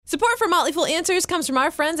Support for Motley Fool Answers comes from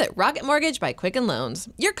our friends at Rocket Mortgage by Quicken Loans.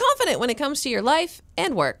 You're confident when it comes to your life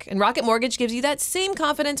and work, and Rocket Mortgage gives you that same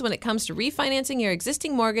confidence when it comes to refinancing your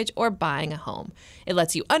existing mortgage or buying a home. It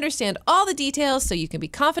lets you understand all the details so you can be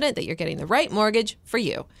confident that you're getting the right mortgage for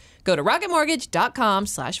you. Go to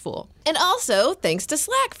rocketmortgage.com/fool. And also, thanks to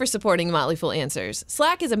Slack for supporting Motley Fool Answers.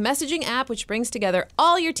 Slack is a messaging app which brings together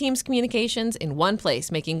all your team's communications in one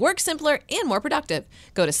place, making work simpler and more productive.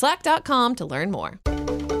 Go to slack.com to learn more.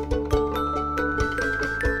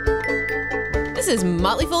 This is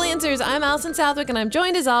Motley Fool Answers. I'm Allison Southwick, and I'm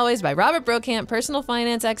joined as always by Robert Brokamp, personal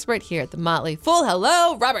finance expert here at the Motley Fool.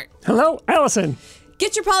 Hello, Robert. Hello, Allison.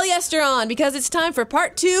 Get your polyester on because it's time for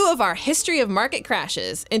part 2 of our history of market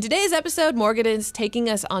crashes. In today's episode, Morgan is taking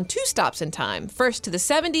us on 2 stops in time. First to the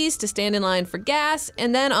 70s to stand in line for gas,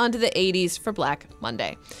 and then on to the 80s for Black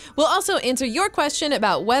Monday. We'll also answer your question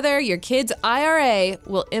about whether your kid's IRA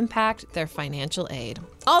will impact their financial aid.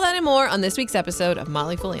 All that and more on this week's episode of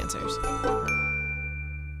Motley Fool Answers.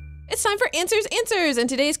 It's time for Answers, and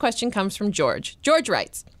today's question comes from George. George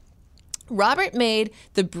writes, Robert made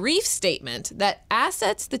the brief statement that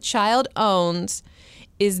assets the child owns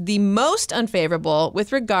is the most unfavorable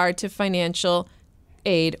with regard to financial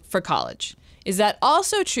aid for college. Is that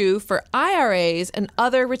also true for IRAs and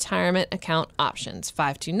other retirement account options?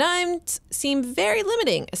 529s seem very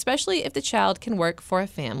limiting, especially if the child can work for a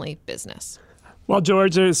family business. Well,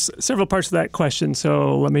 George, there's several parts of that question,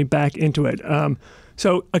 so let me back into it.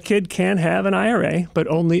 So a kid can have an IRA, but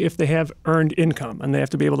only if they have earned income, and they have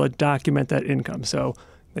to be able to document that income. So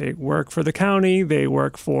they work for the county, they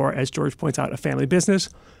work for, as George points out, a family business.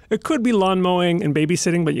 It could be lawn mowing and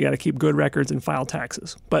babysitting, but you got to keep good records and file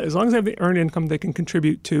taxes. But as long as they have the earned income, they can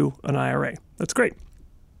contribute to an IRA. That's great.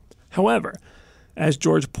 However, as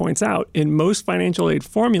George points out, in most financial aid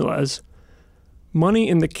formulas, money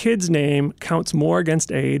in the kid's name counts more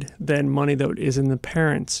against aid than money that is in the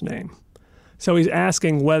parent's name. So he's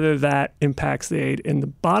asking whether that impacts the aid. And the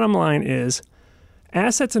bottom line is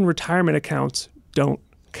assets in retirement accounts don't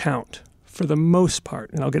count for the most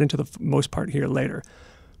part. And I'll get into the most part here later.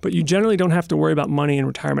 But you generally don't have to worry about money in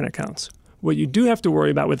retirement accounts. What you do have to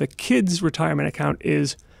worry about with a kid's retirement account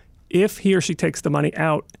is if he or she takes the money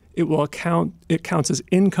out, it counts as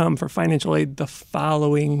income for financial aid the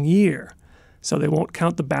following year. So they won't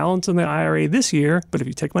count the balance in the IRA this year, but if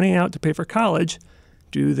you take money out to pay for college,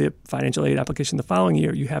 do the financial aid application the following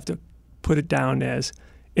year, you have to put it down as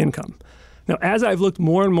income. Now, as I've looked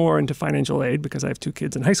more and more into financial aid, because I have 2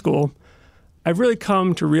 kids in high school, I've really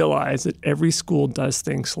come to realize that every school does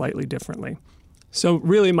things slightly differently. So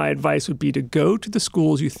really my advice would be to go to the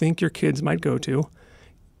schools you think your kids might go to.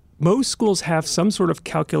 Most schools have some sort of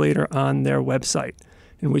calculator on their website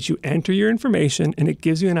in which you enter your information and it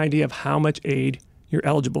gives you an idea of how much aid you're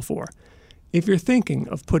eligible for. If you're thinking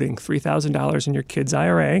of putting $3,000 in your kid's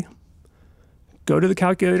IRA, go to the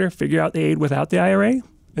calculator, figure out the aid without the IRA,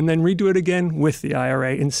 and then redo it again with the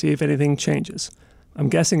IRA and see if anything changes. I'm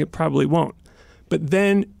guessing it probably won't. But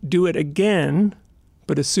then do it again,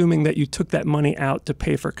 but assuming that you took that money out to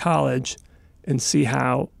pay for college and see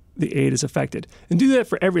how the aid is affected. And do that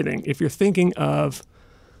for everything. If you're thinking of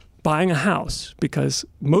buying a house, because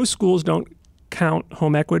most schools don't count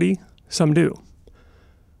home equity, some do.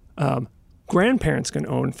 Grandparents can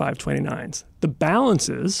own 529s. The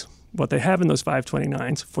balances, what they have in those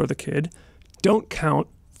 529s for the kid, don't count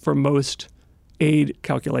for most aid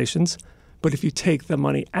calculations. But if you take the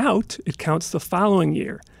money out, it counts the following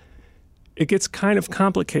year. It gets kind of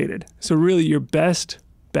complicated. So really your best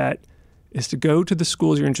bet is to go to the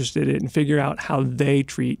schools you're interested in and figure out how they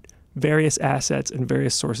treat various assets and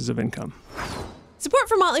various sources of income. Support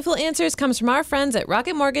for Motley Fool Answers comes from our friends at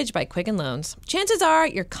Rocket Mortgage by Quicken Loans. Chances are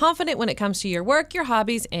you're confident when it comes to your work, your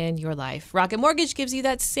hobbies, and your life. Rocket Mortgage gives you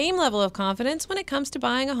that same level of confidence when it comes to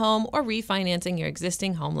buying a home or refinancing your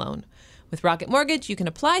existing home loan. With Rocket Mortgage, you can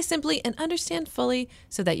apply simply and understand fully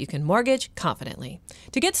so that you can mortgage confidently.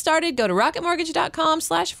 To get started, go to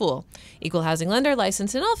rocketmortgage.com/fool. Equal housing lender,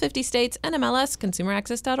 licensed in all 50 states, NMLS,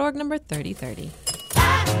 consumeraccess.org, number 3030.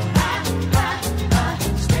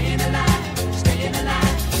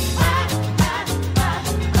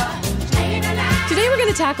 Today we're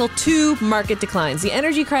going to tackle 2 market declines, the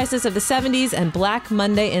energy crisis of the 70s and Black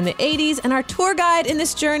Monday in the 80s. And our tour guide in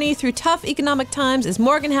this journey through tough economic times is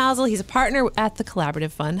Morgan Housel. He's a partner at the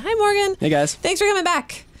Collaborative Fund. Hi, Morgan. Hey, guys. Thanks for coming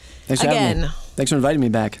back. Thanks for having me. Thanks for inviting me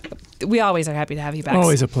back. We always are happy to have you back.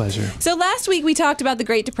 Always a pleasure. So last week we talked about the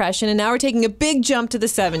Great Depression, and now we're taking a big jump to the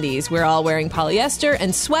 70s. We're all wearing polyester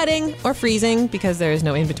and sweating or freezing because there is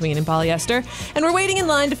no in-between in polyester, and we're waiting in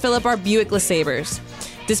line to fill up our Buick LeSabres.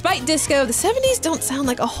 Despite disco, the 70s don't sound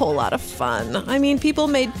like a whole lot of fun. I mean, people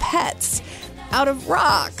made pets out of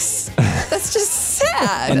rocks. That's just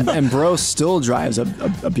sad. and Bro still drives a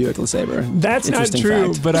Buick LeSabre. That's not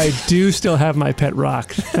true, but I do still have my pet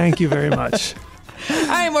rock. Thank you very much. All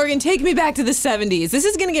right, Morgan, take me back to the 70s. This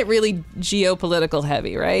is going to get really geopolitical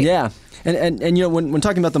heavy, right? Yeah. And you know, when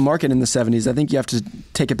talking about the market in the 70s, I think you have to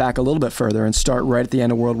take it back a little bit further and start right at the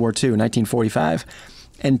end of World War II, 1945.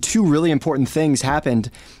 And two really important things happened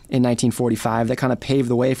in 1945 that kind of paved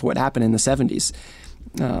the way for what happened in the 70s.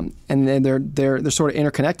 And they're sort of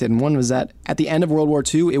interconnected. And one was that at the end of World War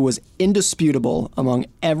II, it was indisputable among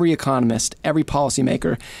every economist, every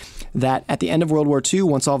policymaker, that at the end of World War II,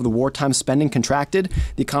 once all of the wartime spending contracted,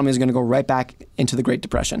 the economy is going to go right back into the Great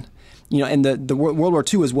Depression. You know, and the World War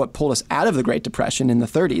II is what pulled us out of the Great Depression in the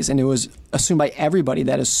 30s, and it was assumed by everybody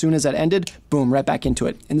that as soon as that ended, boom, right back into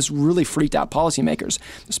it. And this really freaked out policymakers,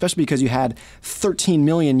 especially because you had 13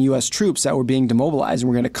 million U.S. troops that were being demobilized and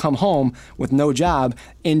were going to come home with no job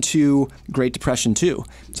into Great Depression II.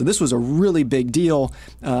 So this was a really big deal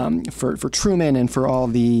for Truman and for all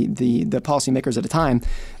the policymakers at the time.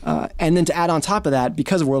 And then to add on top of that,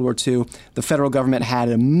 because of World War II, the federal government had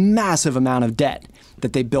a massive amount of debt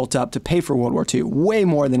that they built up to pay for World War II, way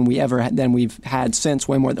more than we've had since,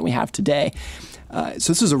 way more than we have today.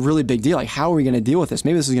 So this is a really big deal. Like, how are we going to deal with this?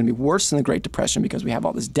 Maybe this is going to be worse than the Great Depression because we have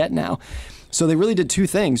all this debt now. So they really did two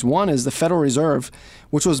things. One is the Federal Reserve,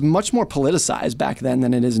 which was much more politicized back then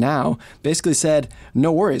than it is now, basically said,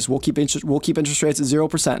 no worries, we'll keep interest rates at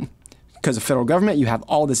 0%. Because the federal government, you have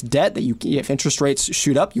all this debt that if interest rates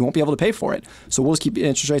shoot up, you won't be able to pay for it. So we'll just keep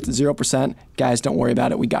interest rates at 0%. Guys, don't worry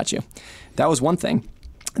about it. We got you. That was one thing.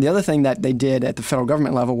 The other thing that they did at the federal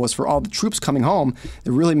government level was for all the troops coming home,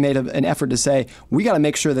 they really made an effort to say, we got to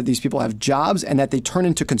make sure that these people have jobs and that they turn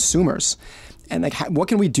into consumers. And like, what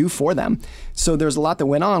can we do for them? So there's a lot that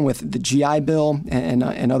went on with the GI Bill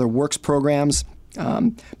and other works programs.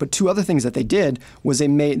 But two other things that they did was they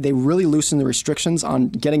really loosened the restrictions on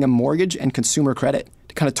getting a mortgage and consumer credit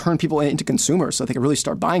to kind of turn people into consumers so they could really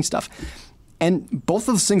start buying stuff. And both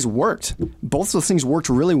of those things worked. Both of those things worked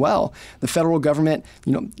really well. The federal government,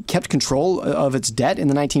 kept control of its debt in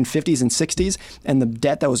the 1950s and 60s, and the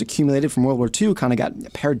debt that was accumulated from World War II kind of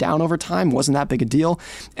got pared down over time. Wasn't that big a deal.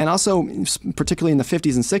 And also, particularly in the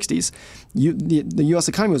 50s and 60s, the U.S.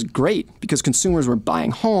 economy was great because consumers were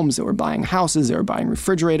buying homes, they were buying houses, they were buying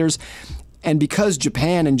refrigerators. And because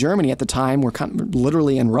Japan and Germany at the time were kind of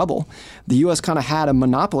literally in rubble, the U.S. kind of had a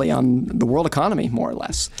monopoly on the world economy, more or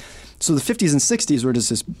less. So the 50s and 60s were just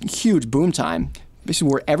this huge boom time,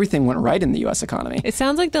 basically where everything went right in the U.S. economy. It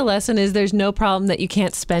sounds like the lesson is there's no problem that you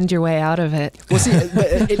can't spend your way out of it. Well, see,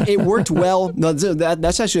 it worked well.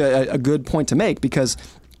 That's actually a good point to make because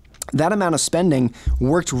that amount of spending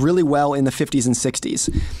worked really well in the 50s and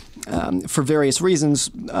 60s. For various reasons.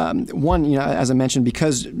 One, as I mentioned,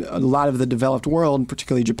 because a lot of the developed world,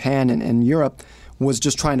 particularly Japan and Europe, was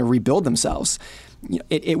just trying to rebuild themselves.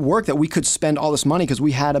 It worked that we could spend all this money because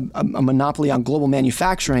we had a monopoly on global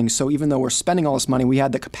manufacturing. So even though we're spending all this money, we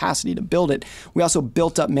had the capacity to build it. We also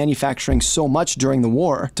built up manufacturing so much during the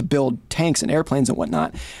war to build tanks and airplanes and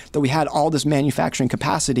whatnot that we had all this manufacturing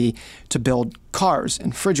capacity to build cars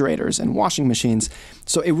and refrigerators and washing machines.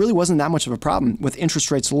 So it really wasn't that much of a problem. With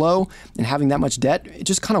interest rates low and having that much debt, it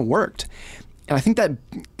just kind of worked. And I think that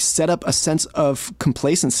set up a sense of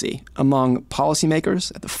complacency among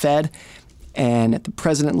policymakers at the Fed and at the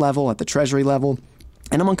president level, at the Treasury level,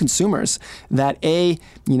 and among consumers that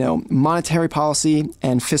monetary policy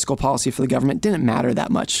and fiscal policy for the government didn't matter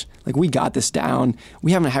that much. Like, we got this down.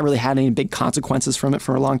 We haven't really had any big consequences from it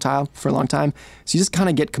for a long time. So you just kind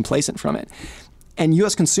of get complacent from it. And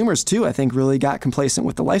U.S. consumers, too, I think, really got complacent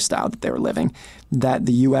with the lifestyle that they were living, that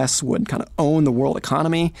the U.S. would kind of own the world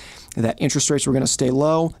economy, that interest rates were going to stay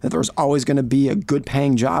low, that there was always going to be a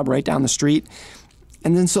good-paying job right down the street.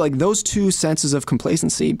 And then so those two senses of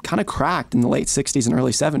complacency kind of cracked in the late 60s and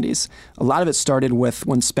early 70s. A lot of it started with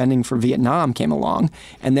when spending for Vietnam came along,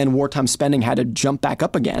 and then wartime spending had to jump back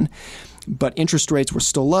up again. But interest rates were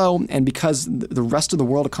still low, and because the rest of the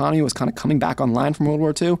world economy was kind of coming back online from World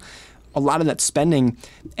War II, a lot of that spending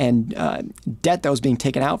and debt that was being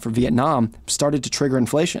taken out for Vietnam started to trigger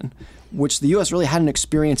inflation, which the U.S. really hadn't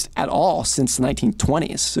experienced at all since the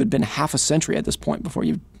 1920s. So it had been half a century at this point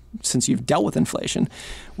since you've dealt with inflation,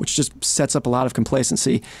 which just sets up a lot of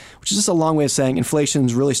complacency, which is just a long way of saying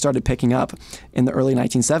inflation's really started picking up in the early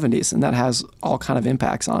 1970s, and that has all kind of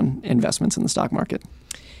impacts on investments in the stock market.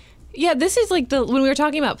 Yeah, this is like when we were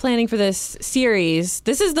talking about planning for this series,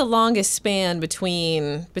 this is the longest span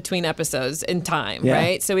between episodes in time,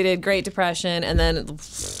 right? So we did Great Depression, and then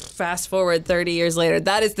fast forward 30 years later.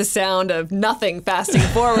 That is the sound of nothing fasting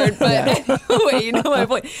forward. But anyway, you know my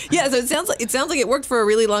point. Yeah, so it sounds like it worked for a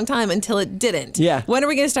really long time until it didn't. Yeah. When are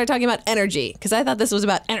we going to start talking about energy? Because I thought this was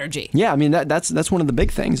about energy. Yeah, I mean that's one of the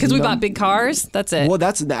big things. Because we bought big cars. That's it. Well,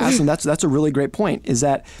 that's a really great point. Is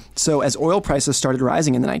that so? As oil prices started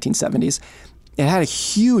rising in the 1970s, it had a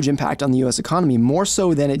huge impact on the U.S. economy, more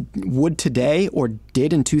so than it would today or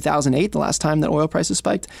did in 2008, the last time that oil prices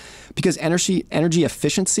spiked, because energy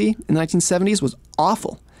efficiency in the 1970s was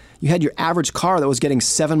awful. You had your average car that was getting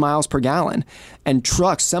 7 miles per gallon, and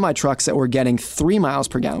semi-trucks that were getting 3 miles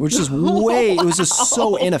per gallon, which is it was just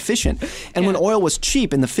so inefficient. And when oil was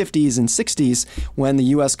cheap in the 50s and 60s, when the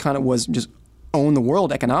U.S. kind of was just owned the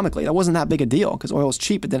world economically, that wasn't that big a deal because oil was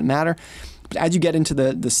cheap, it didn't matter. But as you get into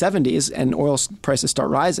the 70s and oil prices start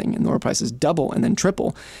rising and the oil prices double and then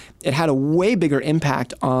triple, it had a way bigger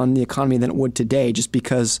impact on the economy than it would today, just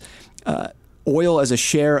because oil as a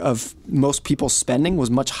share of most people's spending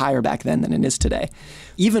was much higher back then than it is today.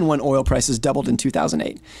 Even when oil prices doubled in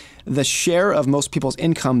 2008, the share of most people's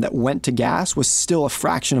income that went to gas was still a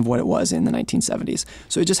fraction of what it was in the 1970s.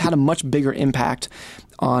 So it just had a much bigger impact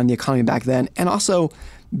on the economy back then. And also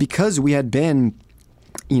because we had been,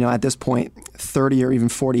 at this point, 30 or even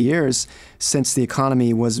 40 years since the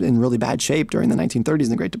economy was in really bad shape during the 1930s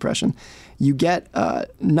and the Great Depression, you get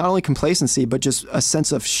not only complacency, but just a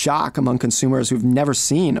sense of shock among consumers who've never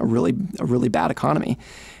seen a really bad economy.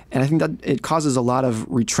 And I think that it causes a lot of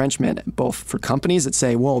retrenchment, both for companies that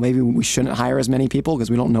say, well, maybe we shouldn't hire as many people because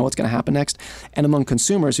we don't know what's going to happen next, and among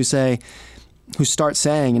consumers who start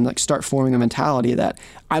saying and start forming a mentality that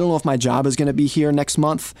I don't know if my job is going to be here next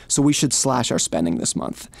month, so we should slash our spending this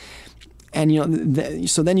month. And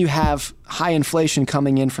so then you have high inflation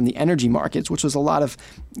coming in from the energy markets, which was a lot of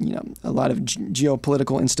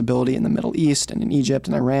geopolitical instability in the Middle East and in Egypt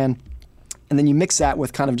and Iran. And then you mix that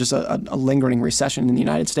with kind of just a lingering recession in the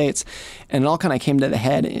United States, and it all kind of came to a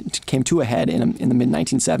head in the mid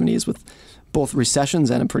 1970s with both recessions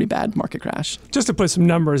and a pretty bad market crash. Just to put some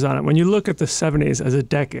numbers on it, when you look at the 70s as a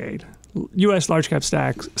decade, U.S. large cap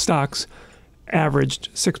stocks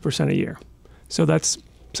averaged 6% a year. So that's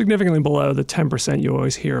significantly below the 10% you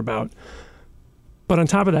always hear about. But on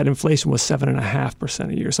top of that, inflation was 7.5%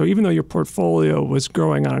 a year. So even though your portfolio was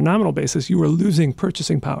growing on a nominal basis, you were losing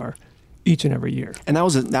purchasing power each and every year. And that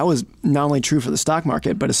was not only true for the stock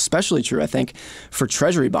market, but especially true, I think, for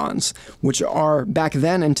treasury bonds, which are back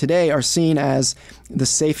then and today are seen as the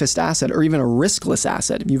safest asset or even a riskless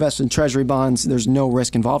asset. If you invest in treasury bonds, there's no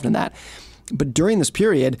risk involved in that. But during this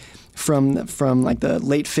period, from like the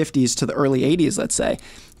late 50s to the early 80s, let's say,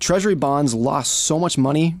 treasury bonds lost so much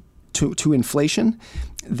money to inflation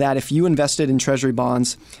that if you invested in treasury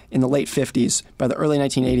bonds in the late 50s, by the early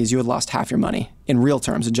 1980s, you had lost half your money in real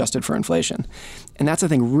terms, adjusted for inflation. And that's, I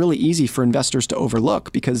think, really easy for investors to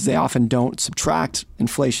overlook because they often don't subtract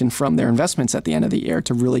inflation from their investments at the end of the year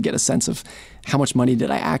to really get a sense of how much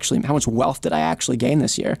wealth did I actually gain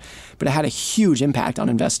this year. But it had a huge impact on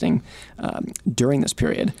investing during this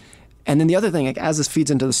period. And then the other thing, as this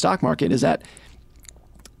feeds into the stock market, is that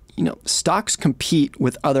stocks compete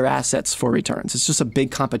with other assets for returns. It's just a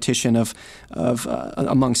big competition of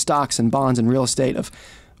among stocks and bonds and real estate of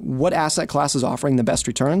what asset class is offering the best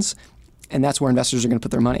returns, and that's where investors are going to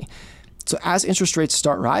put their money. So as interest rates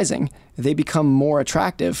start rising, they become more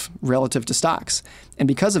attractive relative to stocks. And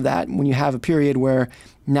because of that, when you have a period where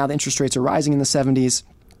now the interest rates are rising in the 70s,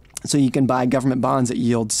 so you can buy government bonds that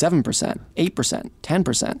yield 7%, 8%,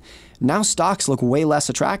 10%. Now stocks look way less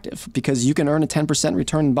attractive because you can earn a 10%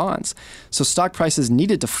 return in bonds. So stock prices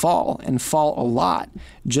needed to fall and fall a lot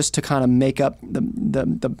just to kind of make up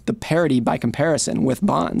the parity by comparison with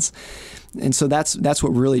bonds. And so that's what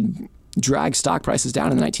really dragged stock prices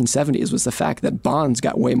down in the 1970s was the fact that bonds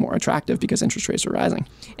got way more attractive because interest rates were rising.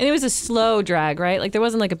 And it was a slow drag, right? Like there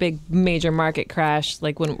wasn't like a big major market crash.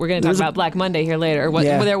 Like when we're going to talk about Black Monday here later, was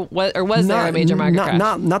there a major market crash?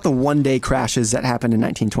 Not the one-day crashes that happened in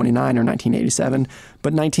 1929 or 1987,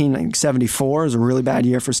 but 1974 is a really bad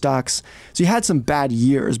year for stocks. So you had some bad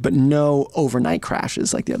years, but no overnight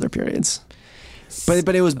crashes like the other periods.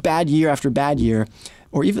 But it was bad year after bad year.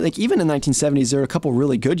 Or even in the 1970s, there were a couple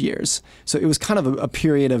really good years. So it was kind of a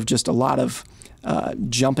period of just a lot of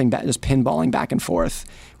jumping back, just pinballing back and forth,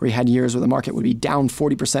 where you had years where the market would be down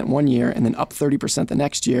 40% one year and then up 30% the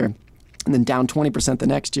next year, and then down 20% the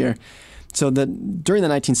next year. during the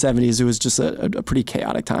 1970s, it was just a pretty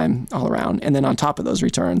chaotic time all around. And then on top of those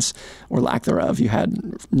returns, or lack thereof, you had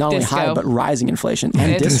not only high but rising inflation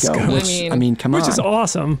and disco. Which, I mean, come on. Which is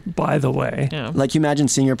awesome, by the way. Yeah. Like, you imagine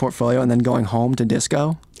seeing your portfolio and then going home to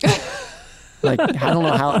disco? Like, I don't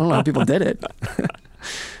know how people did it.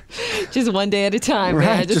 Just one day at a time, Right,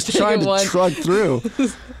 man. just trying to trudge through.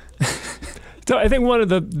 So I think one of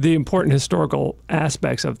the important historical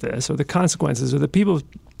aspects of this, or the consequences, are that people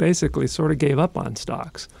basically sort of gave up on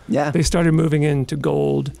stocks. Yeah. They started moving into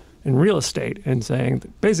gold and real estate and saying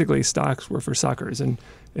that basically stocks were for suckers. And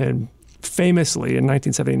famously in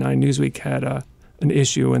 1979, Newsweek had an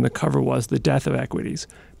issue, and the cover was "The Death of Equities,"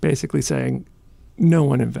 basically saying no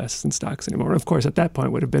one invests in stocks anymore. And of course, at that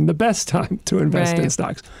point would have been the best time to invest in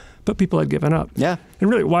stocks. But people had given up. Yeah. And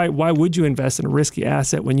really, why would you invest in a risky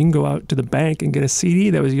asset when you can go out to the bank and get a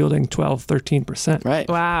CD that was yielding 12, 13%? Right.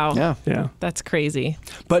 Wow. Yeah. That's crazy.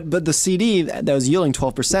 But the CD that was yielding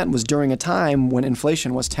 12% was during a time when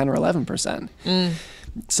inflation was 10 or 11%.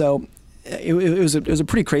 So it was a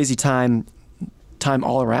pretty crazy time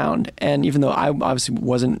all around. And even though I obviously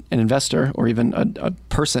wasn't an investor or even a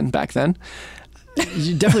person back then,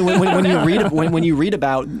 you definitely when you read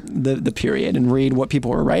about the period and read what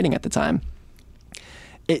people were writing at the time,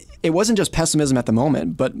 it wasn't just pessimism at the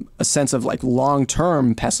moment, but a sense of like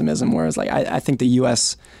long-term pessimism. Whereas like I think the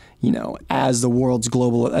U.S., as the world's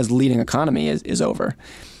as leading economy is over.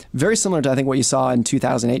 Very similar to I think what you saw in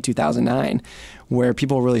 2008, 2009, where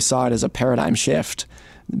people really saw it as a paradigm shift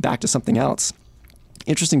back to something else.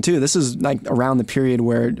 Interesting too. This is like around the period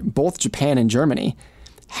where both Japan and Germany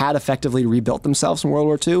had effectively rebuilt themselves in World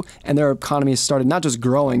War II, and their economies started not just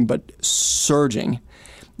growing, but surging.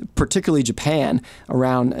 Particularly Japan,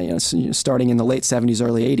 around starting in the late 70s,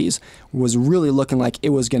 early 80s, was really looking like it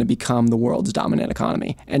was going to become the world's dominant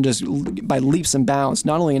economy. And just by leaps and bounds,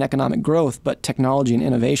 not only in economic growth, but technology and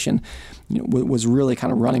innovation, was really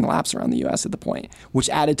kind of running laps around the U.S. at the point, which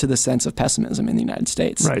added to the sense of pessimism in the United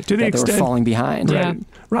States. Right, to the extent they were falling behind. Right. Yeah.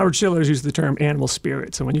 Robert Schiller's used the term animal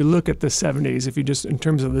spirits. And when you look at the 70s, if you just, in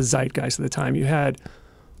terms of the zeitgeist of the time, you had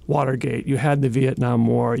Watergate, you had the Vietnam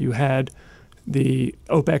War, you had the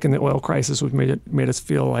OPEC and the oil crisis, which made us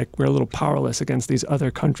feel like we're a little powerless against these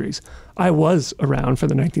other countries. I was around for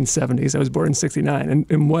the 1970s. I was born in 69.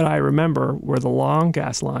 And what I remember were the long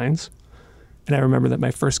gas lines. And I remember that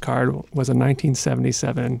my first card was a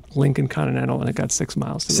 1977 Lincoln Continental, and it got 6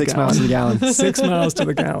 miles to the gallon. 6 miles to the gallon. 6 miles to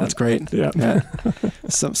the gallon. That's great. Yeah.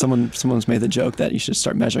 Someone's made the joke that you should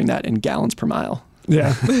start measuring that in gallons per mile.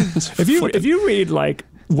 Yeah. If you read like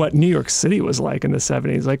what New York City was like in the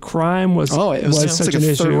 70s, like crime was it was such like an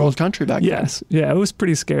a issue. third world country back then. Yes. Yeah, it was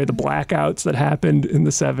pretty scary. The blackouts that happened in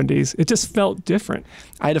the 70s, it just felt different.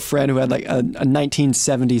 I had a friend who had like a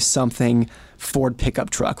 1970-something Ford pickup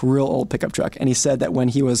truck, real old pickup truck. And he said that when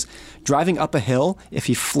he was driving up a hill, if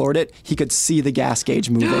he floored it, he could see the gas gauge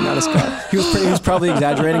moving on his car. He was probably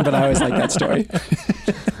exaggerating, but I always like that story.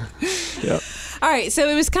 Yeah. All right, so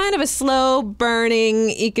it was kind of a slow-burning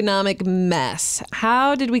economic mess.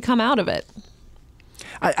 How did we come out of it?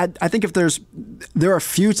 I think there are a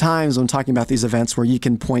few times when talking about these events where you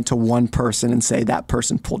can point to one person and say that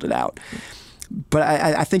person pulled it out. But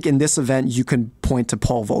I think in this event, you can point to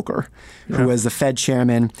Paul Volcker, who was the Fed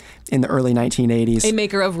chairman in the early 1980s. A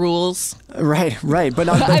maker of rules. Right. But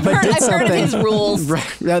I've heard of his rules.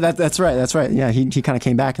 Right. Yeah, that's right. Yeah, he kind of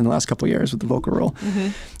came back in the last couple of years with the Volcker rule. Mm-hmm.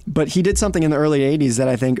 But he did something in the early 80s that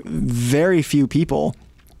I think very few people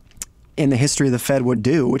in the history of the Fed would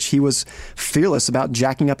do, which he was fearless about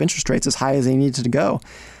jacking up interest rates as high as they needed to go,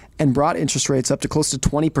 and brought interest rates up to close to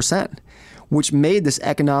 20%. Which made this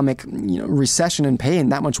economic recession and pain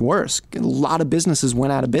that much worse. A lot of businesses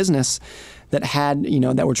went out of business that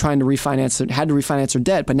that were trying to had to refinance their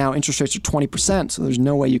debt, but now interest rates are 20%, so there's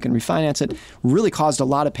no way you can refinance it. Really caused a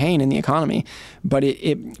lot of pain in the economy, but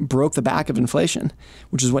it broke the back of inflation,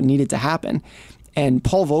 which is what needed to happen. And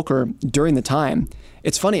Paul Volcker, during the time,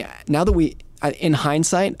 it's funny, now that in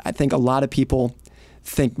hindsight, I think a lot of people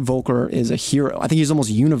think Volcker is a hero. I think he's almost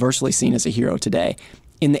universally seen as a hero today.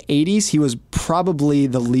 In the 80s, he was probably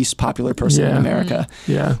the least popular person in America.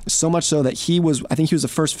 Yeah. So much so that I think he was the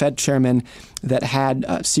first Fed chairman that had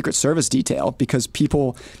a Secret Service detail, because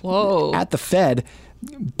people at the Fed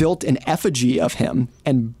built an effigy of him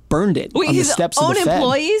and burned it on the steps of the Fed. His own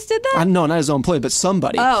employees did that? No, not his own employees, but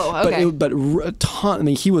somebody. Oh, okay. But a ton. I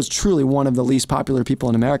mean, he was truly one of the least popular people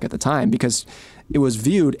in America at the time, because it was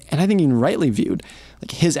viewed, and I think even rightly viewed,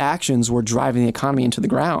 like his actions were driving the economy into the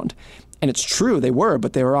ground. And it's true, they were,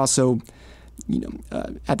 but they were also,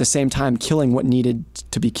 at the same time, killing what needed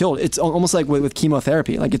to be killed. It's almost like with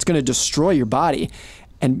chemotherapy. Like, it's going to destroy your body,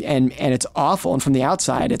 And it's awful. And from the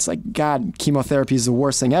outside, it's like, God, chemotherapy is the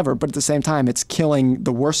worst thing ever. But at the same time, it's killing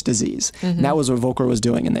the worst disease. And that was what Volcker was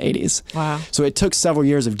doing in the 80s. Wow. So it took several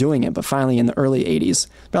years of doing it. But finally, in the early 80s,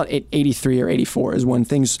 about 83 or 84 is when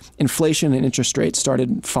inflation and interest rates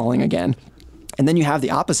started falling again. And then you have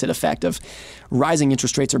the opposite effect of rising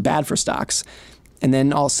interest rates are bad for stocks. And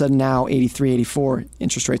then all of a sudden now, 83, 84,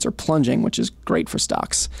 interest rates are plunging, which is great for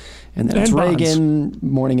stocks. And then it's Reagan,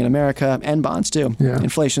 Morning in America, and bonds too. Yeah.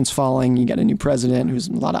 Inflation's falling. You get a new president who's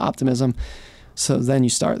a lot of optimism. So then you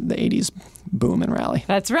start the 80s boom and rally.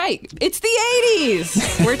 That's right. It's the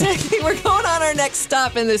 80s. We're going on our next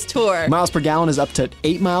stop in this tour. Miles per gallon is up to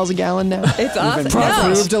 8 miles a gallon now. It's awesome. We've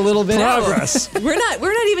improved a little bit. Progress. We're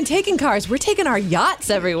not even taking cars. We're taking our yachts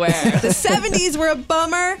everywhere. The 70s were a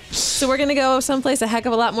bummer. So we're going to go someplace a heck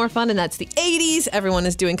of a lot more fun, and that's the 80s. Everyone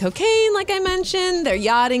is doing cocaine, like I mentioned. They're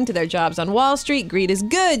yachting to their jobs on Wall Street. Greed is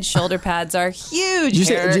good. Shoulder pads are huge.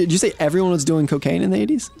 Did you say everyone was doing cocaine in the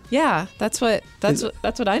 80s? Yeah, that's what I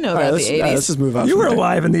know about the 80s. Let's just move on. You were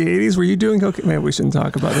alive in the 80s. Were you doing cocaine? Maybe we shouldn't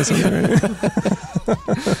talk about this.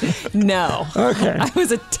 No. Okay. I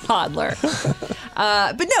was a toddler.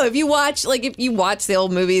 But no, if you watch the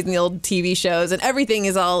old movies and the old TV shows, and everything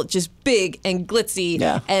is all just big and glitzy.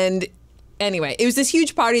 Yeah. And anyway, it was this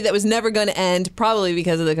huge party that was never going to end, probably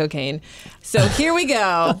because of the cocaine. So here we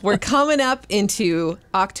go. We're coming up into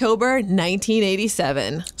October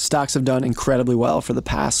 1987. Stocks have done incredibly well for the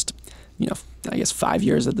past, I guess 5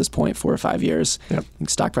 years at this point, 4 or 5 years. Yep. I think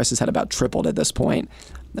stock prices had about tripled at this point.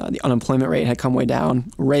 The unemployment rate had come way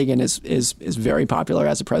down. Reagan is very popular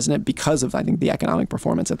as a president because of, I think, the economic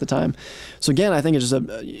performance at the time. So again, I think it's just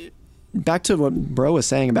back to what Bro was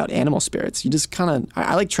saying about animal spirits. You just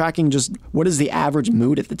I like tracking just what is the average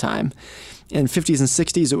mood at the time. In 50s and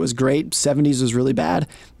 60s, it was great. 70s was really bad.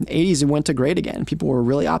 In the 80s, it went to great again. People were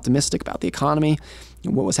really optimistic about the economy,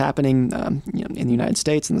 what was happening in the United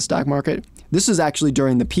States and the stock market. This is actually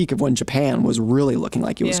during the peak of when Japan was really looking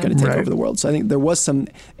like it was going to take over the world. So I think there was some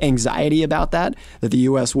anxiety about that the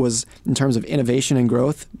U.S. was, in terms of innovation and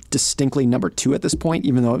growth, distinctly number 2 at this point,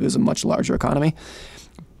 even though it was a much larger economy.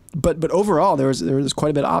 But overall, there was quite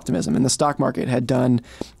a bit of optimism, and the stock market had done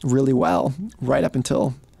really well right up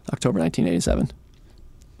until October 1987.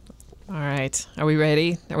 All right. Are we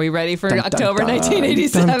ready? Are we ready for Dun, dun, October dun.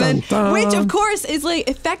 1987? Dun, dun, dun. Which, of course, is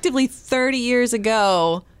effectively 30 years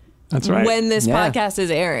ago. That's right. When this podcast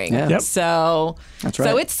is airing. Yeah. Yep. So, That's right.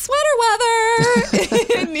 So it's sweater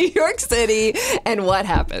weather in New York City. And what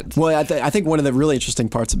happened? Well, I think one of the really interesting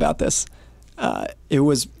parts about this, it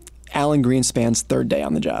was Alan Greenspan's third day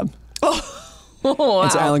on the job. Wow.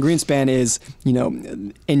 And so Alan Greenspan is,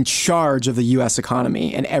 in charge of the U.S.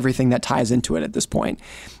 economy and everything that ties into it at this point.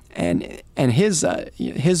 And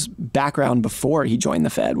his background before he joined the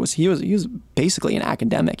Fed was he was basically an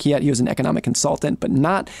academic. He was an economic consultant, but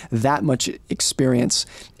not that much experience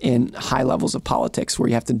in high levels of politics where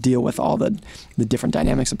you have to deal with all the different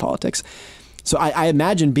dynamics of politics. So I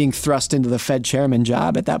imagine being thrust into the Fed chairman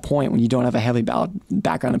job at that point when you don't have a heavy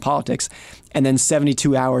background in politics, and then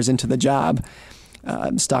 72 hours into the job,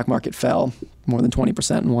 the stock market fell more than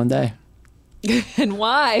 20% in one day. And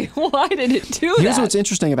why? Why did it do that? Here's what's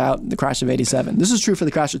interesting about the crash of 87. This is true for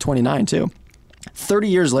the crash of 29 too. 30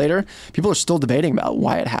 years later, people are still debating about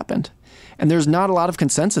why it happened. And there's not a lot of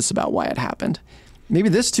consensus about why it happened. Maybe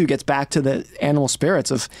this too gets back to the animal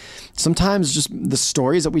spirits of sometimes just the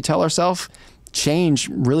stories that we tell ourselves change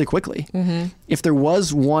really quickly. Mm-hmm. If there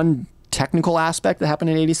was one technical aspect that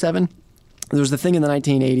happened in 87, there was the thing in the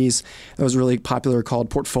 1980s that was really popular called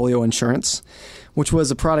portfolio insurance, which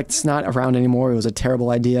was a product that's not around anymore. It was a terrible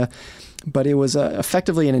idea, but it was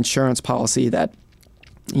effectively an insurance policy that,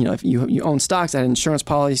 if you own stocks, that had an insurance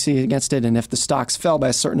policy against it, and if the stocks fell by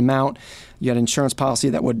a certain amount, you had an insurance policy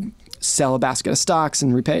that would sell a basket of stocks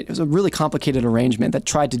and repay. It was a really complicated arrangement that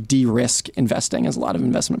tried to de-risk investing, as a lot of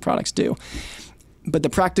investment products do. But the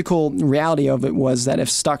practical reality of it was that if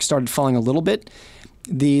stocks started falling a little bit,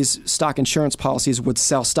 these stock insurance policies would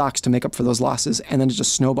sell stocks to make up for those losses, and then it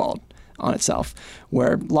just snowballed on itself,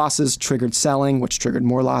 where losses triggered selling, which triggered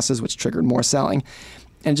more losses, which triggered more selling.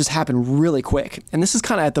 And it just happened really quick. And this is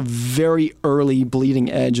kind of at the very early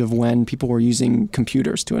bleeding edge of when people were using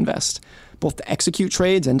computers to invest, both to execute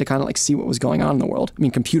trades and to kind of see what was going on in the world. I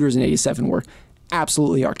mean, computers in 87 were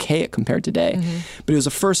absolutely archaic compared to today. Mm-hmm. But it was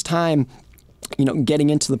the first time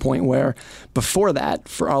getting into the point where before that,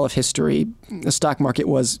 for all of history, the stock market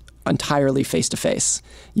was entirely face-to-face.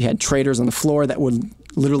 You had traders on the floor that would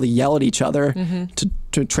literally yell at each other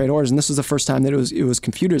to trade orders. And this was the first time that it was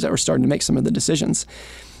computers that were starting to make some of the decisions.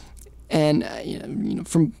 And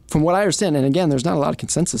from what I understand, and again, there's not a lot of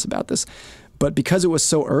consensus about this, But because it was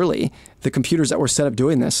so early, the computers that were set up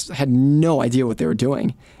doing this had no idea what they were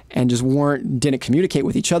doing and just didn't communicate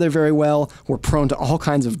with each other very well, were prone to all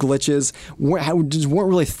kinds of glitches, just weren't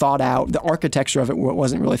really thought out. The architecture of it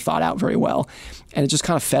wasn't really thought out very well. And it just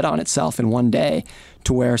kind of fed on itself in one day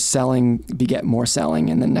to where selling beget more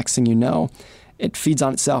selling. And the next thing you know, it feeds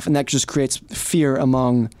on itself. And that just creates fear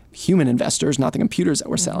among human investors, not the computers that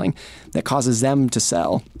were selling, that causes them to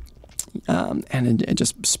sell. And it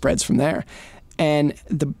just spreads from there. And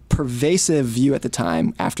the pervasive view at the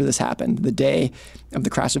time after this happened, the day of the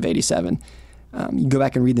crash of 87, you go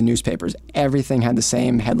back and read the newspapers, everything had the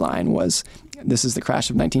same headline was, this is the crash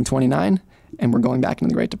of 1929, and we're going back into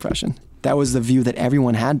the Great Depression. That was the view that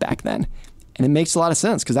everyone had back then. And it makes a lot of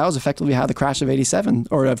sense because that was effectively how the crash of 87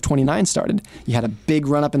 or of 29 started. You had a big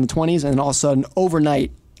run up in the 20s, and then all of a sudden,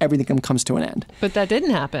 overnight, everything comes to an end. But that didn't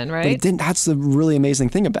happen, right? But it didn't. That's the really amazing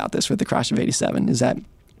thing about this with the crash of 87 is that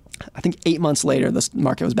I think 8 months later, the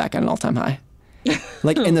market was back at an all-time high.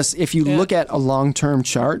 Like in this, if you look at a long-term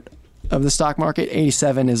chart of the stock market,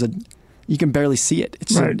 87 is you can barely see it.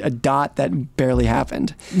 It's right. a dot that barely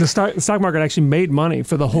happened. The stock market actually made money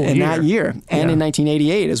for the whole year. In that year, and in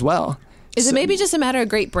 1988 as well. Is it maybe just a matter of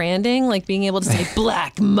great branding, like being able to say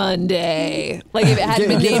Black Monday? Like if it hadn't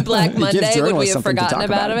been named Black Monday, would we have forgotten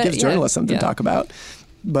about it? It gives journalists something to talk about.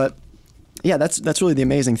 But yeah, that's really the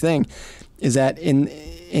amazing thing, is that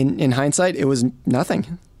in hindsight, it was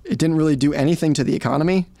nothing. It didn't really do anything to the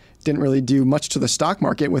economy. Didn't really do much to the stock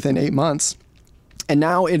market within 8 months. And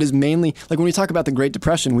now it is mainly, like when we talk about the Great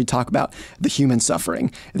Depression, we talk about the human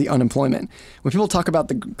suffering, the unemployment. When people talk about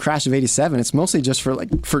the crash of 87, it's mostly just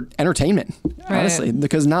for entertainment, honestly,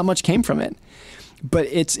 because not much came from it. But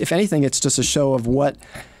if anything, it's just a show of what,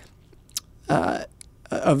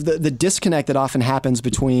 of the disconnect that often happens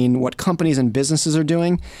between what companies and businesses are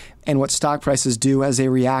doing and what stock prices do as they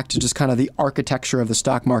react to just kind of the architecture of the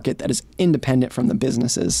stock market that is independent from the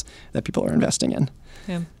businesses that people are investing in.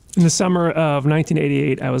 Yeah. In the summer of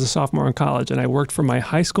 1988, I was a sophomore in college, and I worked for my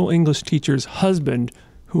high school English teacher's husband,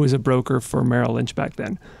 who was a broker for Merrill Lynch back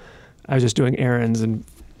then. I was just doing errands and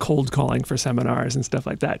cold calling for seminars and stuff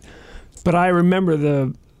like that. But I remember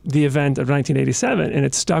the event of 1987, and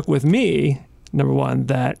it stuck with me, number one,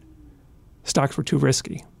 that stocks were too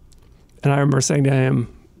risky. And I remember saying to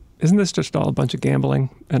him, isn't this just all a bunch of gambling?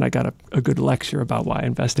 And I got a good lecture about why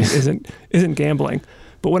investing isn't gambling.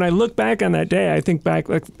 But when I look back on that day, I think back,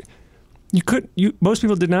 like most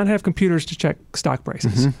people did not have computers to check stock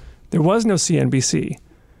prices. Mm-hmm. There was no CNBC.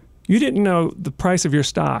 You didn't know the price of your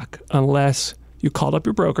stock unless you called up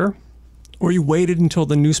your broker or you waited until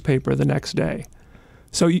the newspaper the next day.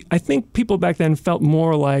 So I think people back then felt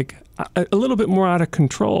more like a little bit more out of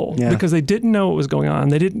control because they didn't know what was going on.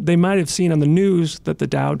 They might have seen on the news that the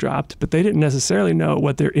Dow dropped, but they didn't necessarily know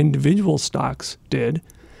what their individual stocks did.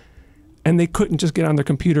 And they couldn't just get on their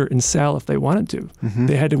computer and sell if they wanted to. Mm-hmm.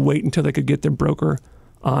 They had to wait until they could get their broker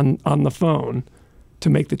on the phone to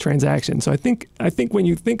make the transaction. So I think when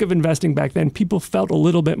you think of investing back then, people felt a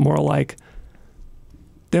little bit more like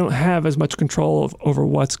they don't have as much control over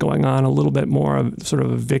what's going on, a little bit more of sort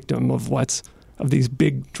of a victim of these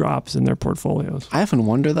big drops in their portfolios. I often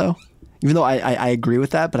wonder, though, even though I agree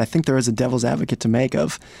with that, but I think there is a devil's advocate to make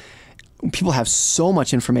of people have so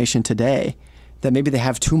much information today that maybe they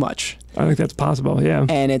have too much. I think that's possible, yeah.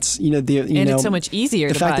 And it's it's so much easier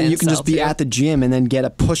to buy and sell. The fact that you can just be at the gym and then get a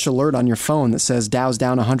push alert on your phone that says Dow's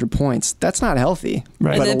down 100 points. That's not healthy.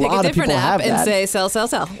 Right. And but then a pick lot a of people different app have that. and say sell, sell,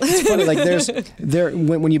 sell. It's funny, like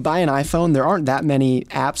when you buy an iPhone, there aren't that many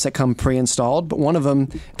apps that come pre-installed, but one of them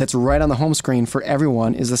that's right on the home screen for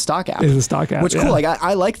everyone is the stock app. Is the stock app, which is cool. Like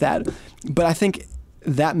I like that, but I think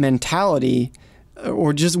that mentality,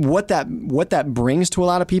 or just what that brings to a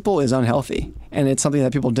lot of people, is unhealthy. And it's something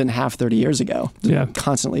that people didn't have 30 years ago,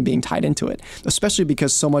 constantly being tied into it, especially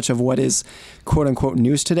because so much of what is quote unquote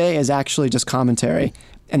news today is actually just commentary.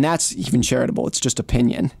 And that's even charitable. It's just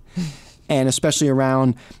opinion. And especially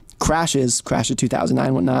around crash of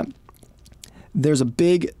 2009, whatnot, there's a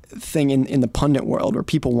big thing in the pundit world where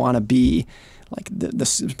people want to be like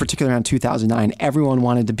particularly around 2009, everyone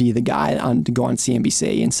wanted to be the guy to go on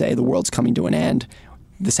CNBC and say the world's coming to an end.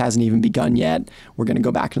 This hasn't even begun yet. We're going to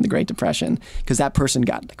go back into the Great Depression, because that person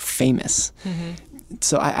got famous. Mm-hmm.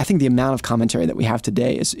 So I think the amount of commentary that we have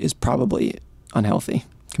today is probably unhealthy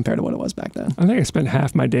compared to what it was back then. I think I spent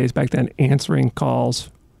half my days back then answering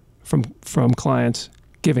calls from clients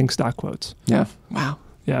giving stock quotes. Yeah. Wow.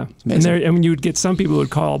 Yeah. And you would get some people who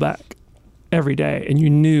would call back every day, and you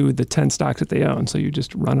knew the 10 stocks that they own, so you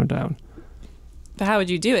just run them down. But how would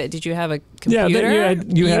you do it? Did you have a Yeah, computer?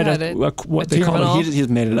 you had a what they call terminal? it. He just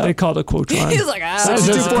made it up. They called it a quotron. He's like, So ah.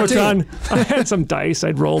 this quotron. I had some dice.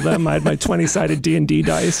 I'd roll them. I had my 20-sided D&D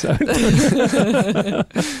dice. So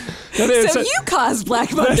you caused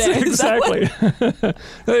Black Monday. Exactly.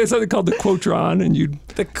 There's something called the quotron, and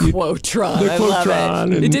The Quotron. The I love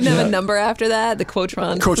Quotron, it. and- It didn't have yeah. a number after that. The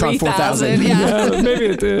Quotron. Quotron 4000. Yeah. yeah, maybe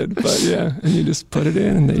it did, but yeah, and you just put it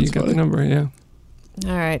in, and then you got the number. Yeah.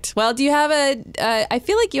 All right. Well, do you have I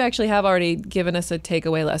feel like you actually have already given us a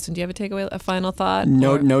takeaway lesson. Do you have a final thought?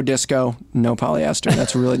 No, Or- no disco, no polyester.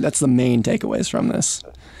 That's the main takeaways from this.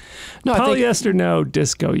 No, Polyester, no.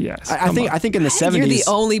 Disco, yes. I think in the 70s. You're the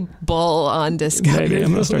only bull on disco. Maybe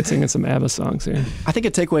I'm gonna start singing some ABBA songs here. I think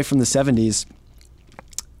a takeaway from the 70s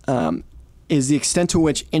is the extent to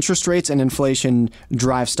which interest rates and inflation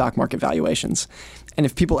drive stock market valuations. And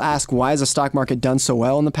if people ask, why has the stock market done so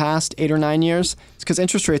well in the past 8 or 9 years? It's because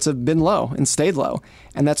interest rates have been low and stayed low.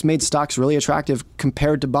 And that's made stocks really attractive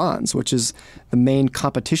compared to bonds, which is the main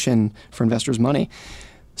competition for investors' money.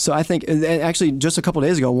 So I think, and actually, just a couple of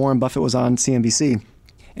days ago, Warren Buffett was on CNBC.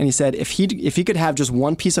 And he said if he could have just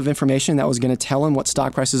one piece of information that was going to tell him what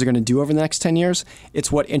stock prices are going to do over the next 10 years, it's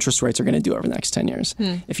what interest rates are going to do over the next 10 years.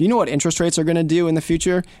 If you know what interest rates are going to do in the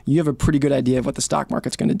future, you have a pretty good idea of what the stock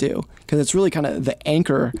market's going to do, because it's really kind of the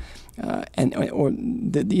anchor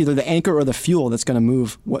either the anchor or the fuel that's going to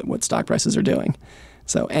move what stock prices are doing.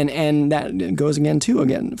 So and that goes again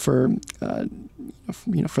for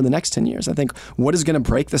for the next 10 years. I think what is going to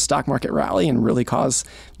break the stock market rally and really cause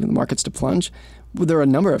the markets to plunge? Well, there are a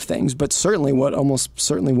number of things, but certainly what almost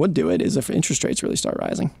certainly would do it is if interest rates really start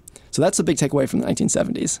rising. So that's the big takeaway from the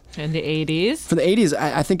 1970s. And the 80s? For the 80s,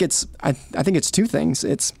 I think it's two things.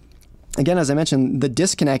 It's, again, as I mentioned, the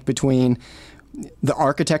disconnect between the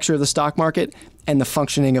architecture of the stock market and the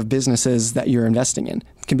functioning of businesses that you're investing in.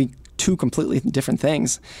 It can be two completely different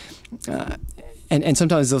things. And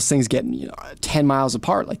sometimes those things get 10 miles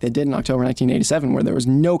apart, like they did in October 1987, where there was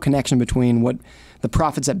no connection between what the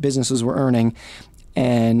profits that businesses were earning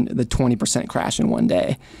and the 20% crash in one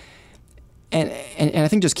day. And I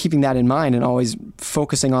think just keeping that in mind and always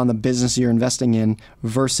focusing on the business you're investing in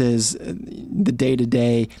versus the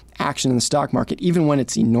day-to-day action in the stock market, even when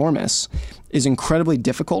it's enormous, is incredibly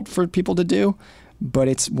difficult for people to do, but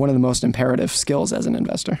it's one of the most imperative skills as an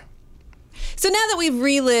investor. So now that we've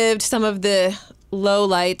relived some of the low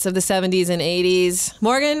lights of the 70s and 80s,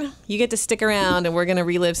 Morgan, you get to stick around and we're going to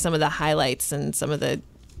relive some of the highlights and some of the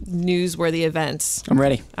newsworthy events. I'm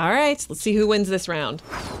ready. All right, let's see who wins this round.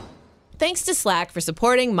 Thanks to Slack for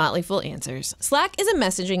supporting Motley Fool Answers. Slack is a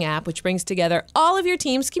messaging app which brings together all of your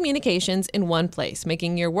team's communications in one place,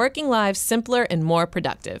 making your working lives simpler and more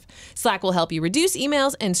productive. Slack will help you reduce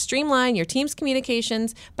emails and streamline your team's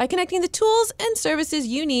communications by connecting the tools and services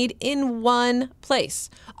you need in one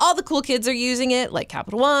place. All the cool kids are using it, like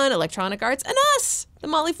Capital One, Electronic Arts, and us. The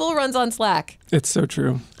Motley Fool runs on Slack. It's so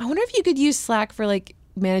true. I wonder if you could use Slack for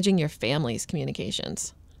managing your family's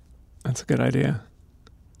communications. That's a good idea.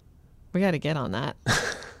 We got to get on that.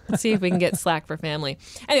 Let's see if we can get Slack for family.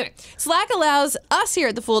 Anyway, Slack allows us here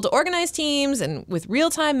at The Fool to organize teams, and with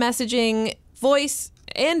real-time messaging, voice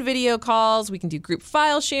and video calls, we can do group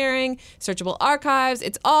file sharing, searchable archives.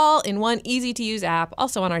 It's all in one easy-to-use app,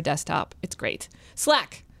 also on our desktop. It's great.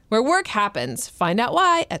 Slack, where work happens. Find out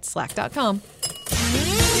why at slack.com.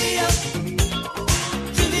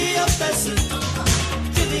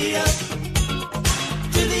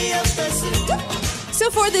 So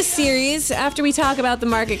for this series, after we talk about the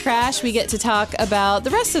market crash, we get to talk about the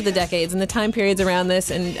rest of the decades and the time periods around this,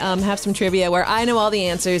 and have some trivia where I know all the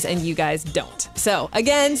answers and you guys don't. So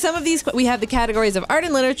again, some of these, we have the categories of art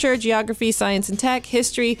and literature, geography, science and tech,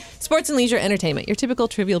 history, sports and leisure, entertainment, your typical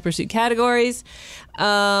Trivial Pursuit categories.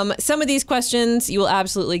 Some of these questions you will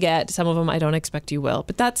absolutely get. Some of them I don't expect you will,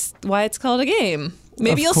 but that's why it's called a game.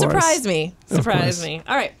 Maybe you'll surprise me. Surprise me.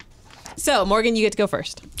 All right. So, Morgan, you get to go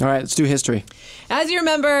first. All right, let's do history. As you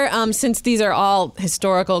remember, since these are all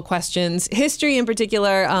historical questions, history in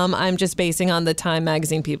particular, I'm just basing on the Time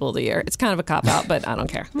Magazine People of the Year. It's kind of a cop-out, but I don't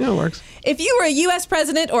care. Yeah, it works. If you were a U.S.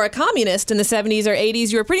 president or a communist in the 70s or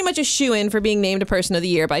 80s, you were pretty much a shoo-in for being named a Person of the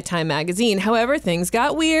Year by Time Magazine. However, things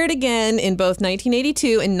got weird again in both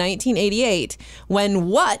 1982 and 1988, when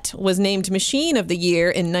What was named Machine of the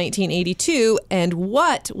Year in 1982 and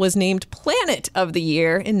What was named Planet of the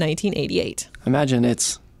Year in 1988. Imagine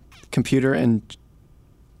it's computer and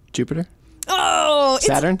Jupiter. Oh,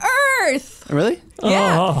 Saturn? it's Earth. Really?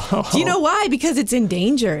 Yeah. Oh. Do you know why? Because it's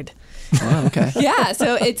endangered. Wow, okay. Yeah,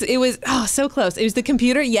 so it was so close. It was the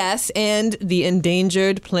computer, yes, and the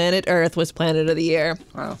endangered planet Earth was Planet of the Year.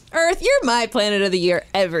 Wow. Earth, you're my Planet of the Year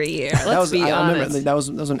every year. Let's be honest. I remember that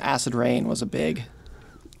was when Acid Rain was a big.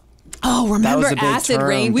 Oh, remember was a big Acid term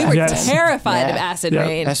Rain? We back were then. terrified of Yeah. Acid Yeah.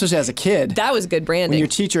 Rain. Especially as a kid. That was good branding. When your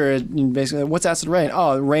teacher basically, what's acid rain?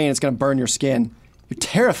 Oh, rain, it's going to burn your skin. You're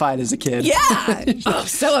terrified as a kid. Yeah. Oh,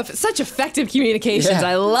 such effective communications. Yeah.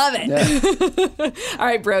 I love it. Yeah. All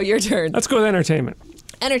right, bro, your turn. Let's go with entertainment.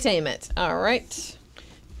 Entertainment. All right.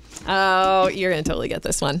 Oh, you're going to totally get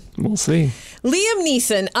this one. We'll see. Liam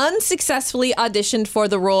Neeson unsuccessfully auditioned for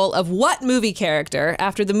the role of what movie character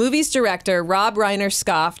after the movie's director, Rob Reiner,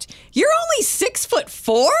 scoffed, "You're only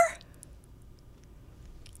 6'4"?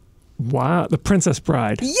 Wow, The Princess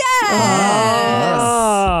Bride. Yes!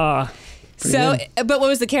 Ah, So, but what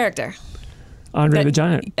was the character? Andre the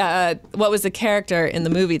Giant. What was the character in the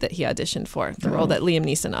movie that he auditioned for? The role that Liam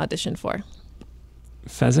Neeson auditioned for?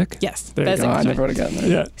 Fezzik? Yes, There you Fezzik. go. Oh, I never would have gotten that.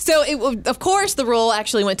 Yeah. So, of course, the role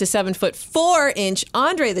actually went to 7'4"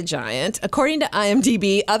 Andre the Giant. According to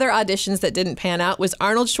IMDb, other auditions that didn't pan out was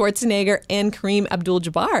Arnold Schwarzenegger and Kareem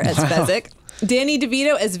Abdul-Jabbar as Fezzik, Danny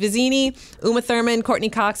DeVito as Vizzini, Uma Thurman, Courtney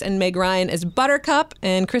Cox, and Meg Ryan as Buttercup,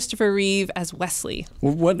 and Christopher Reeve as Wesley.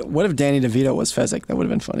 What if Danny DeVito was Fezzik? That would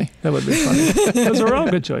have been funny. That would be funny. Those are all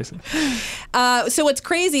good choices. So what's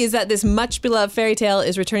crazy is that this much-beloved fairy tale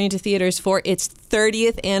is returning to theaters for its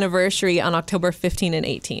 30th anniversary on October 15 and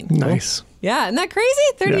 18. Nice. Yeah, isn't that crazy?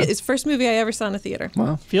 30th. Yeah. It's the first movie I ever saw in a theater.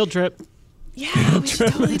 Wow. Field trip. Yeah, we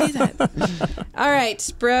should totally do that. All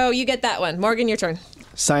right, bro, you get that one. Morgan, your turn.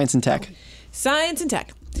 Science and tech. Science and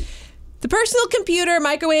tech. The personal computer,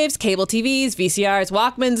 microwaves, cable TVs, VCRs,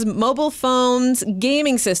 Walkmans, mobile phones,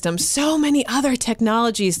 gaming systems, so many other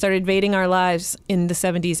technologies started invading our lives in the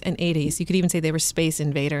 70s and 80s. You could even say they were space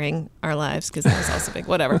invading our lives because that was also big,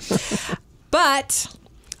 whatever. But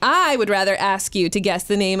I would rather ask you to guess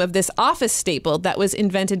the name of this office staple that was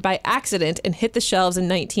invented by accident and hit the shelves in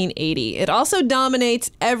 1980. It also dominates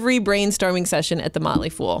every brainstorming session at the Motley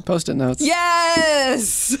Fool. Post-it notes.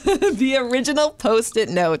 Yes! The original Post-it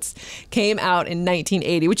notes came out in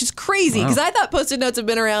 1980, which is crazy because I thought Post-it notes have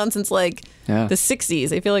been around since like Yeah. the 60s.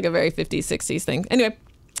 They feel like a very 50s, 60s thing. Anyway,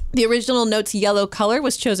 the original note's yellow color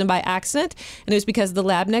was chosen by accident, and it was because the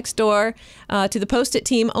lab next door to the Post-it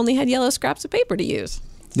team only had yellow scraps of paper to use.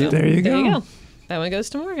 So, There you There you go. go. That one goes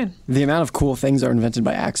to Morgan. The amount of cool things are invented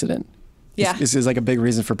by accident. Yeah. This is like a big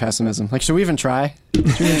reason for pessimism. Like, should we even try? Should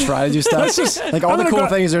we even try to do stuff? Like, all I'm the gonna cool go-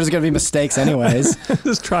 things are just going to be mistakes anyways.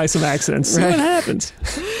 Just try some accents. See Right. what happens.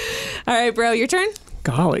 All right, bro, your turn.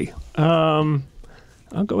 Golly. I'll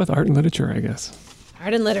go with art and literature, I guess.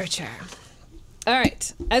 Art and literature. All right.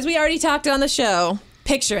 As we already talked on the show,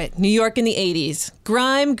 picture it. New York in the 80s.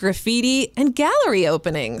 Grime, graffiti, and gallery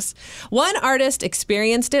openings. One artist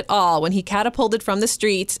experienced it all when he catapulted from the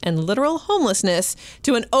streets and literal homelessness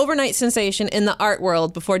to an overnight sensation in the art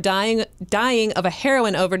world before dying of a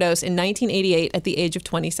heroin overdose in 1988 at the age of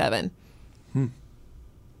 27.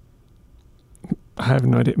 I have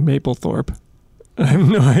no idea. Maplethorpe. I have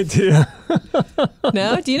no idea.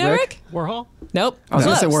 No? Do you know, Rick? Warhol. Nope. I was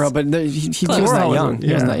going to say Close. World, but he Close. wasn't that young.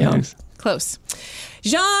 He wasn't that young. Close.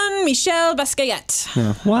 Jean-Michel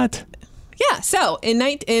Basquiat. What? Yeah, so in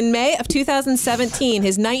May of 2017,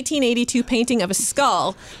 his 1982 painting of a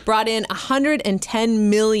skull brought in $110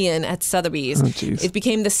 million at Sotheby's. Oh, jeez. It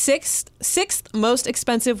became the sixth most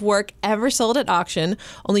expensive work ever sold at auction.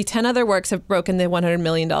 Only 10 other works have broken the $100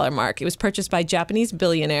 million mark. It was purchased by a Japanese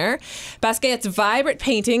billionaire. Basquiat's vibrant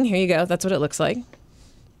painting, here you go, that's what it looks like,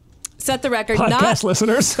 set the record. Podcast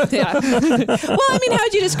listeners. Yeah. Well, I mean, how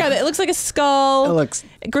would you describe it? It looks like a skull. It looks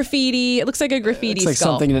graffiti. It looks like a graffiti it's like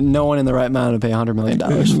skull. something that no one in the right mind would pay $100 million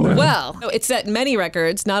for. Well, it set many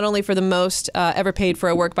records, not only for the most ever paid for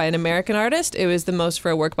a work by an American artist, it was the most for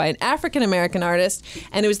a work by an African American artist,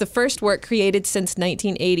 and it was the first work created since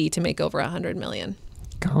 1980 to make over $100 million.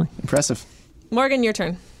 Golly. Impressive. Morgan, your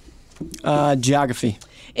turn. Geography.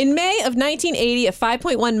 In May of 1980, a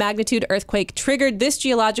 5.1 magnitude earthquake triggered this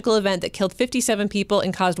geological event that killed 57 people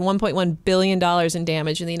and caused $1.1 billion in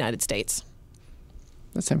damage in the United States.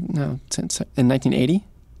 That's in 1980.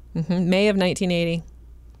 May of 1980.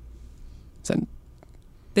 Is that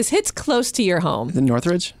This hits close to your home. the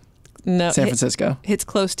Northridge? No, San Francisco? hits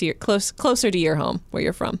closer to your home, where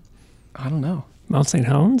you're from. I don't know. Mount St.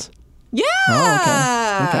 Helens? Yeah.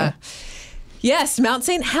 Oh, okay. Yes, Mount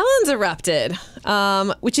St. Helens erupted,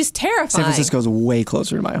 which is terrifying. San Francisco's way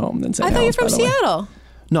closer to my home than St. I thought you were Helens, from by the way. Seattle.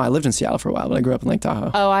 No, I lived in Seattle for a while, but I grew up in Lake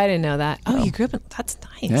Tahoe. Oh, I didn't know that. Oh, you grew up in, that's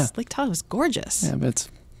nice. Yeah. Lake Tahoe is gorgeous. Yeah, but it's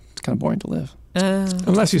kind of boring to live.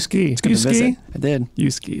 Unless you ski. Do you to ski? visit. I did.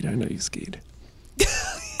 You skied. I know you skied.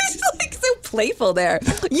 He's like so playful there.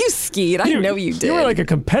 You skied. I know you did. You were like a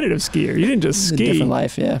competitive skier. You didn't just It's a ski. different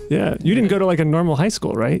life, yeah. Yeah. You didn't go to like a normal high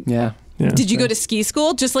school, right? Yeah. Yeah. Did you go to ski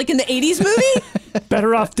school just like in the 80s movie?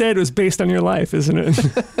 Better Off Dead was based on your life, isn't it?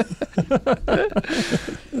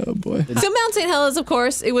 Oh, boy. So Mount St. Helens, of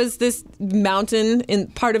course, it was this mountain in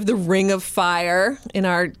part of the Ring of Fire in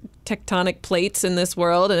our tectonic plates in this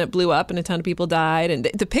world, and it blew up and a ton of people died. And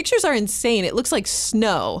the pictures are insane. It looks like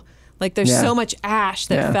snow. Like there's Yeah. so much ash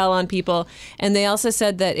that Yeah. fell on people. And they also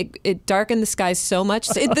said that it darkened the skies so much.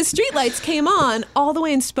 So the streetlights came on all the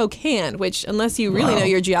way in Spokane, which unless you really Wow. know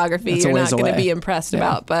your geography, That's a you're ways not going to away. be impressed Yeah.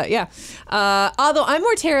 about. But yeah. Although I'm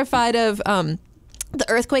more terrified of the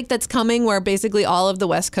earthquake that's coming where basically all of the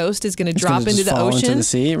West Coast is going to It's drop gonna into just the fall ocean. into the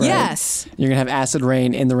sea, right? Yes. You're going to have acid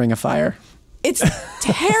rain in the Ring of Fire. It's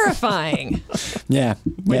terrifying. Yeah.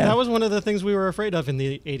 Wait, yeah. that was one of the things we were afraid of in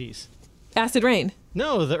the 80s. Acid rain.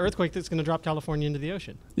 No, the earthquake that's going to drop California into the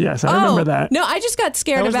ocean. Yes, I remember that. No, I just got That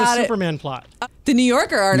scared was the about it. Superman plot. The New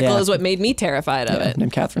Yorker article Yeah. is what made me terrified of Yeah, it.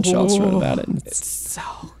 named Catherine Schultz wrote about it. So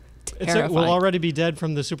It's terrifying. we'll already be dead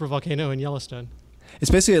from the supervolcano in Yellowstone.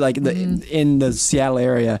 It's basically like Mm-hmm. in the Seattle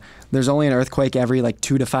area, there's only an earthquake every like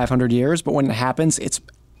 200 to 500 years, but when it happens, it's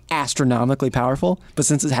astronomically powerful. But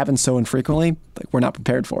since it happens so infrequently, like we're not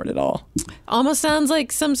prepared for it at all. Almost sounds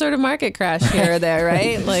like some sort of market crash here or there,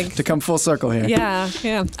 right? Like, To come full circle here. yeah.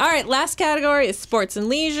 All right, last category is sports and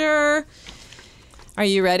leisure. Are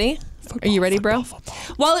you ready? Are you ready, bro?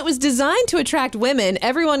 While it was designed to attract women,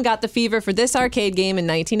 everyone got the fever for this arcade game in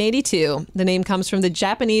 1982. The name comes from the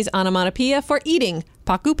Japanese onomatopoeia for eating,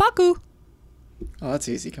 paku paku. Oh, that's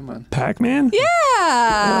easy. Come on. Pac-Man?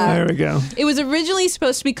 Yeah. There we go. It was originally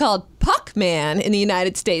supposed to be called Puck-Man in the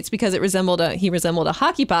United States because he resembled a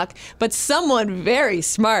hockey puck, but someone very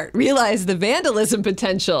smart realized the vandalism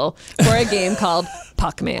potential for a game called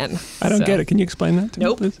Puck-Man. I don't get it. Can you explain that to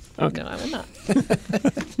Nope. me, please? Okay. No, I will not.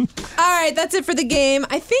 All right, that's it for the game.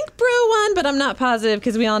 I think Brew won, but I'm not positive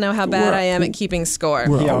because we all know how bad We're- I am at keeping score.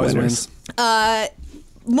 We're He all always winners. wins.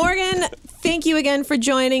 Morgan, thank you again for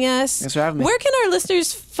joining us. Thanks for having me. Where can our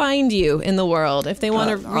listeners find you in the world if they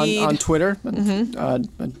want to read? On Twitter. Mm-hmm.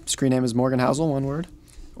 My screen name is Morgan Housel, one word.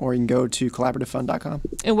 Or you can go to collaborativefund.com.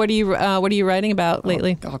 And what are you writing about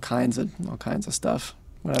lately? All kinds of stuff.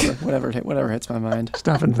 Whatever hits my mind.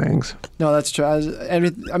 Stuff and things. No, that's true.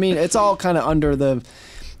 I mean, it's all kind of under the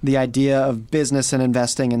idea of business and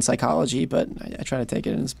investing and psychology, but I try to take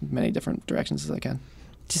it in as many different directions as I can.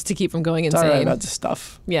 Just to keep from going It's insane. all right about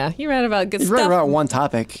stuff. Yeah, you read about good You stuff. write about one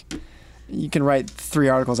topic, you can write 3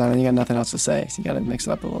 articles on it, and you got nothing else to say, so you got to mix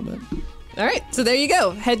it up a little bit. All right, so there you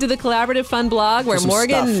go. Head to the Collaborative Fun blog where some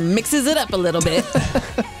Morgan stuff. mixes it up a little bit.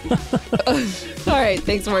 All right,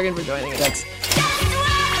 thanks Morgan for joining us. Thanks.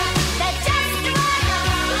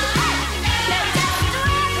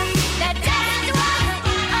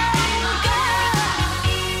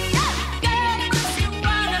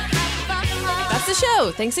 That's the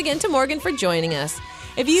show. Thanks again to Morgan for joining us.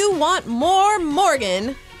 If you want more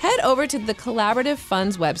Morgan, head over to the Collaborative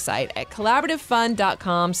Funds website at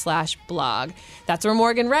collaborativefund.com/blog. That's where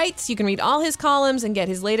Morgan writes. You can read all his columns and get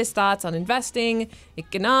his latest thoughts on investing,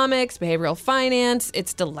 economics, behavioral finance.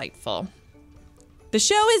 It's delightful. The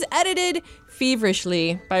show is edited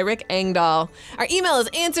feverishly by Rick Engdahl. Our email is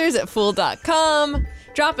answers@fool.com.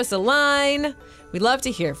 Drop us a line. We'd love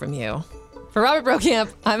to hear from you. For Robert Brokamp,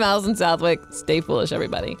 I'm Allison Southwick. Stay foolish,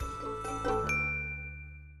 everybody.